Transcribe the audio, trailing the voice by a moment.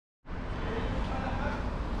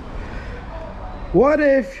What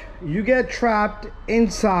if you get trapped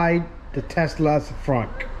inside the Tesla's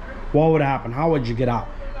frunk? What would happen? How would you get out?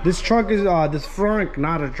 This trunk is this frunk,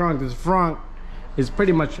 not a trunk, this frunk is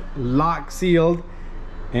pretty much lock sealed,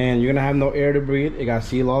 and you're gonna have no air to breathe. It got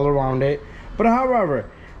sealed all around it. But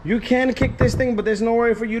however, you can kick this thing, but there's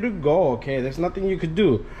nowhere for you to go. Okay, there's nothing you could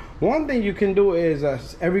do. One thing you can do is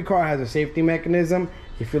every car has a safety mechanism.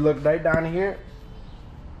 If you look right down here,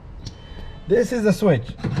 this is the switch.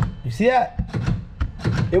 You see that?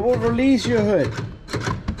 It will release your hood.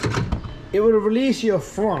 It will release your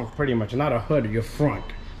frunk, pretty much. Not a hood, your frunk.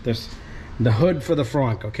 There's the hood for the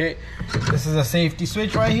frunk, okay? This is a safety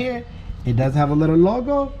switch right here. It does have a little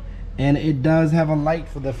logo, and it does have a light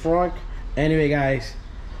for the frunk. Anyway, guys,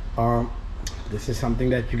 this is something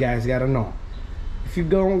that you guys gotta know. If you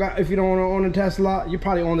don't own a Tesla, you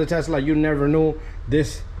probably own the Tesla. You never knew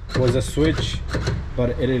this was a switch,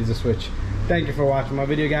 but it is a switch. Thank you for watching my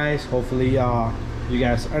video, guys. Hopefully you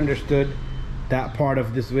guys understood that part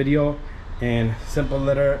of this video, and simple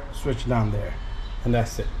little switch down there, and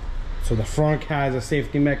that's it. So the frunk has a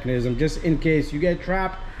safety mechanism just in case you get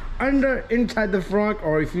trapped inside the frunk,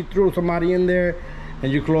 or if you throw somebody in there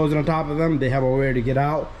and you close it on top of them, they have a way to get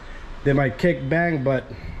out. They might kick, bang, but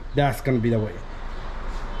that's gonna be the way.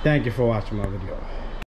 Thank you for watching my video.